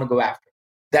accounts you want to go after.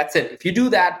 That's it. If you do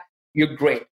that, you're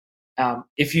great.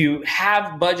 If you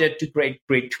have budget to create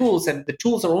great tools, and the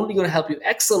tools are only going to help you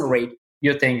accelerate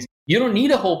your things, you don't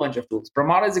need a whole bunch of tools.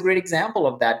 Pramada is a great example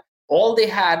of that. All they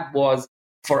had was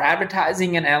for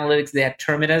advertising and analytics, they had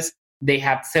Terminus. They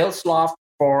had Salesloft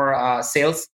for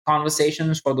sales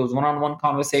conversations, for those one-on-one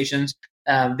conversations.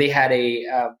 They had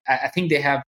I think they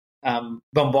have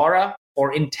Bombora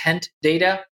for intent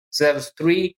data. So that was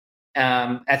 3.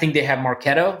 I think they have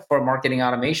Marketo for marketing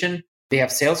automation. They have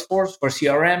Salesforce for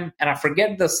CRM, and I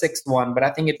forget the 6th one, but I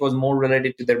think it was more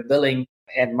related to their billing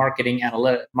and marketing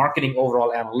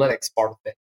overall analytics part of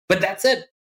it. But that's it.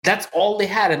 That's all they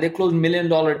had, and they closed $1 million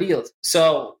deals.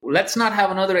 So let's not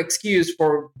have another excuse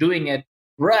for doing it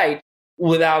right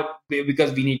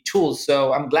because we need tools.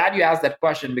 So I'm glad you asked that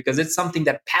question, because it's something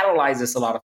that paralyzes a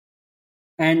lot of.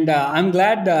 And I'm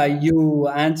glad you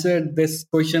answered this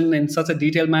question in such a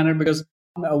detailed manner, because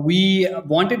we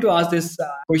wanted to ask this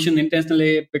question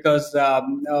intentionally because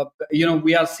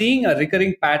we are seeing a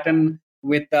recurring pattern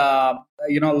with a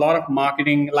lot of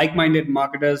like-minded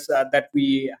marketers that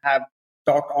we have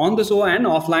talked on the show and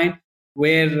offline,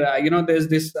 where there's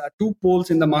this 2 poles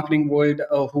in the marketing world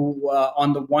who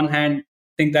on the one hand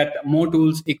think that more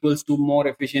tools equals to more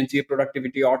efficiency,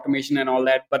 productivity, automation, and all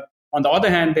that. But on the other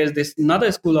hand, there's this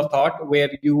another school of thought where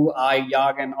you, I,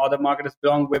 Yag, and other marketers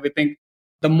belong, where we think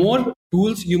the more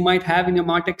tools you might have in your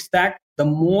MarTech stack, the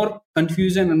more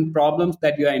confusion and problems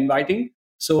that you are inviting.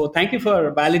 So thank you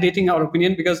for validating our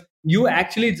opinion, because you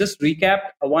actually just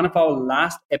recapped one of our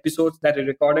last episodes that we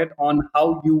recorded on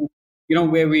how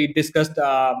where we discussed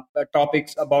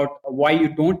topics about why you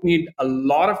don't need a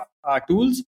lot of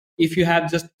tools. If you have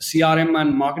just CRM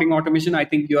and marketing automation, I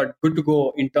think you are good to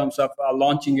go in terms of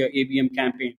launching your ABM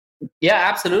campaign. Yeah,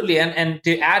 absolutely. And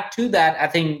to add to that, I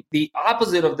think the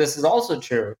opposite of this is also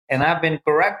true. And I've been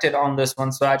corrected on this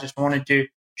one. So I just wanted to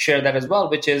share that as well,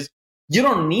 which is you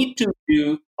don't need to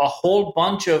do a whole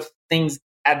bunch of things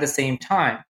at the same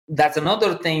time. That's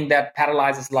another thing that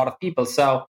paralyzes a lot of people.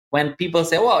 So when people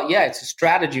say, well, yeah, it's a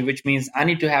strategy, which means I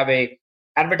need to have a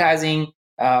advertising,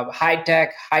 high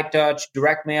tech, high touch,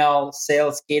 direct mail,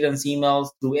 sales, cadence emails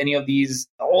through any of these,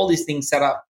 all these things set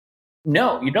up.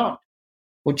 No, you don't.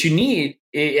 What you need,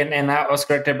 and I was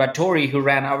corrected by Tori, who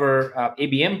ran our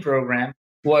ABM program,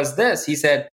 was this. He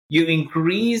said, you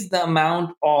increase the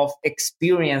amount of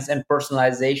experience and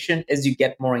personalization as you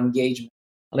get more engagement.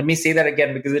 Let me say that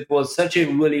again, because it was such a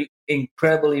really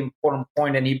incredibly important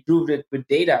point, and he proved it with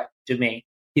data to me.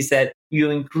 He said, you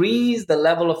increase the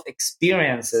level of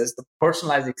experiences, the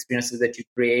personalized experiences that you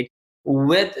create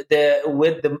with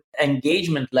the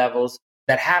engagement levels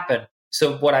that happen.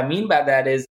 So what I mean by that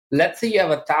is, let's say you have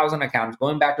 1,000 accounts,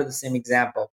 going back to the same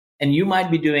example, and you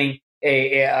might be doing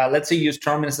let's say use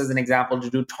Terminus as an example to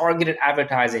do targeted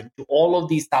advertising to all of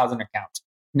these 1,000 accounts.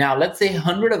 Now, let's say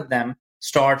 100 of them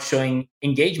start showing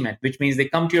engagement, which means they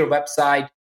come to your website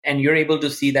and you're able to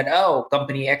see that, oh,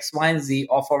 company X, Y, and Z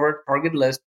of our target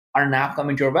list are now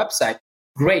coming to your website.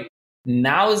 Great.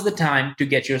 Now is the time to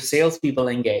get your salespeople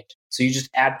engaged. So you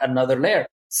just add another layer.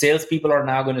 Salespeople are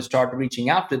now going to start reaching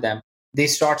out to them. They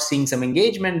start seeing some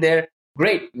engagement there.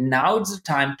 Great. Now it's the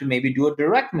time to maybe do a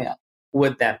direct mail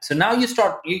with them. So now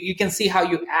you can see how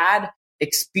you add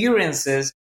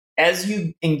experiences as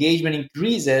your engagement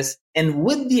increases, and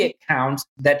with the accounts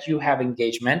that you have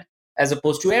engagement, as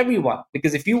opposed to everyone.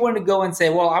 Because if you want to go and say,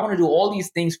 well, I want to do all these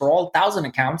things for all 1,000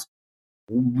 accounts,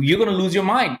 you're going to lose your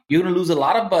mind. You're going to lose a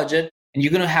lot of budget, and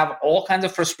you're going to have all kinds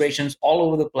of frustrations all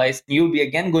over the place. And you'll be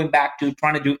again going back to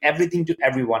trying to do everything to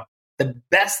everyone. The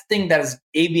best thing that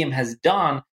ABM has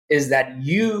done is that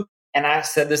you, and I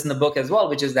said this in the book as well,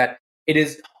 which is that it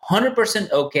is 100%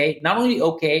 okay. Not only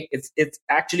okay, it's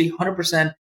actually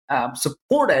 100%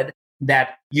 supported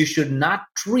that you should not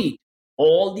treat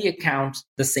all the accounts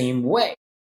the same way.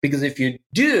 Because if you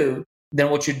do, then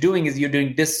what you're doing is you're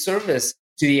doing disservice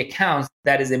to the accounts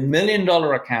that is $1 million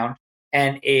account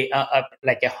and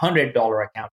like $100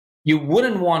 account. You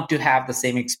wouldn't want to have the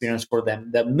same experience for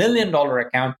them. The $1 million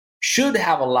account should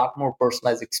have a lot more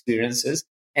personalized experiences,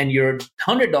 and your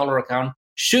 $100 account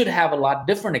should have a lot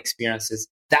different experiences.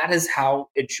 That is how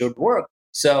it should work.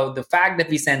 So the fact that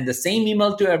we send the same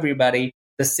email to everybody,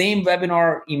 the same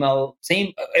webinar email,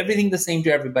 everything the same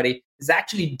to everybody, is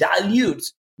actually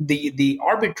dilutes the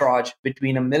arbitrage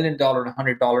between $1 million and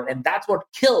 $100. And that's what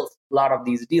kills a lot of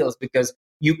these deals, because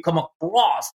you come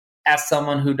across as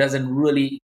someone who doesn't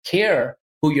really care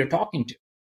who you're talking to.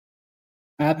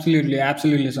 Absolutely,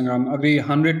 Sangram. Agree,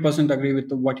 100% agree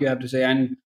with what you have to say.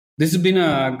 And this has been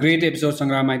a great episode,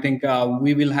 Sangram. I think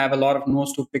we will have a lot of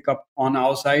notes to pick up on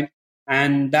our side.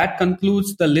 And that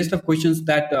concludes the list of questions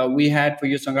that we had for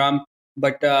you, Sangram.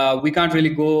 But we can't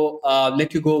really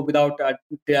let you go without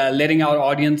letting our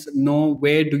audience know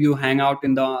where do you hang out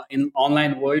in the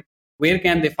online world. Where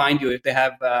can they find you if they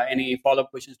have any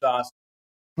follow-up questions to ask?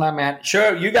 My man,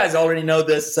 sure. You guys already know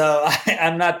this, so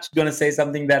I'm not going to say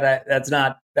something that's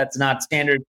not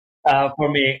standard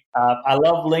for me. I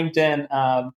love LinkedIn.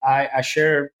 I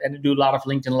share and do a lot of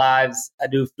LinkedIn lives. I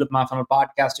do Flip My Funnel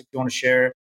podcast if you want to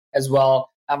share as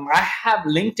well. I have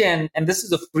LinkedIn, and this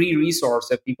is a free resource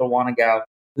if people want to go.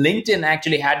 LinkedIn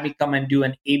actually had me come and do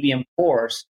an ABM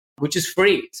course, which is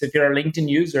free. So if you're a LinkedIn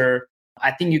user,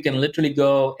 I think you can literally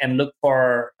go and look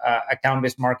for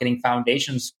Account-Based Marketing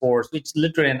Foundations course, which is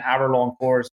literally an hour-long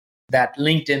course that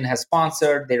LinkedIn has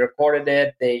sponsored. They recorded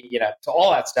it, so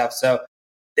all that stuff. So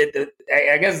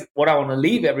I guess what I want to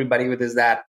leave everybody with is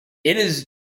that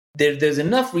there's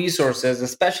enough resources,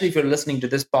 especially if you're listening to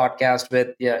this podcast with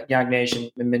Yagnesh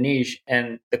and Manish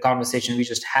and the conversation we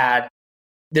just had.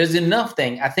 There's enough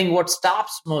thing. I think what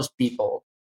stops most people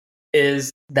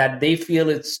is that they feel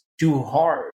it's too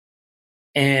hard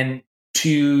and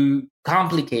too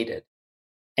complicated,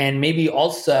 and maybe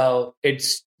also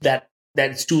it's that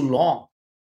it's too long.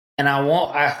 And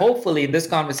I hopefully this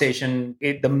conversation,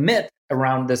 the myth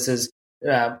around this is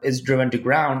driven to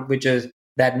ground, which is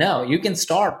that no, you can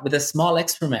start with a small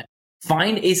experiment.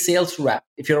 Find a sales rep.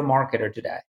 If you're a marketer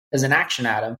today, as an action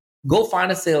item, go find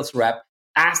a sales rep.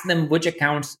 Ask them which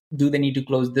accounts do they need to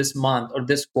close this month or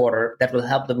this quarter that will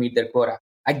help them meet their quota.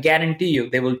 I guarantee you,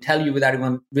 they will tell you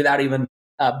without even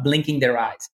blinking their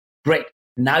eyes. Great.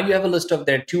 Now you have a list of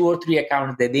their 2 or 3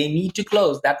 accounts that they need to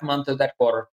close that month or that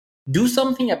quarter. Do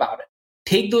something about it.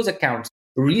 Take those accounts,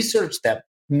 research them.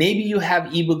 Maybe you have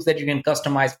ebooks that you can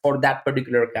customize for that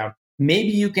particular account. Maybe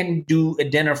you can do a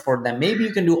dinner for them. Maybe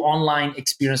you can do online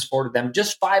experience for them.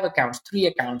 Just 5 accounts, 3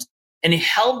 accounts, and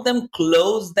help them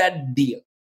close that deal.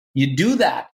 You do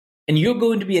that, and you're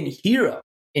going to be a hero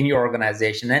in your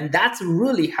organization. And that's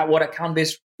really what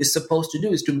account-based is supposed to do,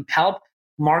 is to help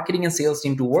marketing and sales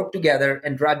team to work together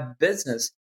and drive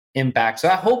business impact. So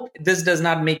I hope this does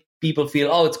not make people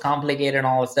feel, oh, it's complicated and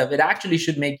all that stuff. It actually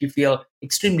should make you feel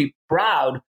extremely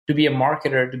proud to be a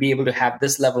marketer, to be able to have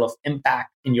this level of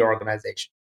impact in your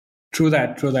organization. True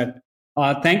that.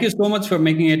 Thank you so much for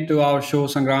making it to our show,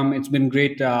 Sangram. It's been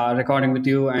great recording with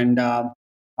you, and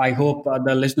I hope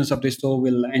the listeners of this show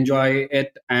will enjoy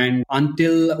it. And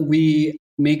until we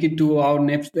make it to our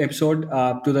next episode,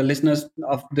 to the listeners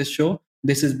of this show,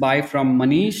 this is bye from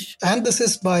Manish. And this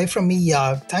is bye from me,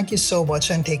 Yag. Thank you so much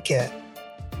and take care.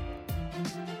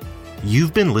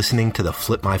 You've been listening to the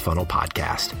Flip My Funnel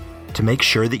podcast. To make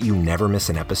sure that you never miss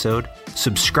an episode,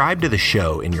 subscribe to the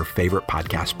show in your favorite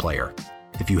podcast player.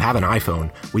 If you have an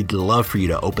iPhone, we'd love for you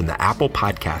to open the Apple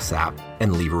Podcasts app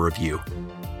and leave a review.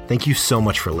 Thank you so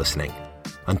much for listening.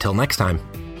 Until next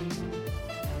time.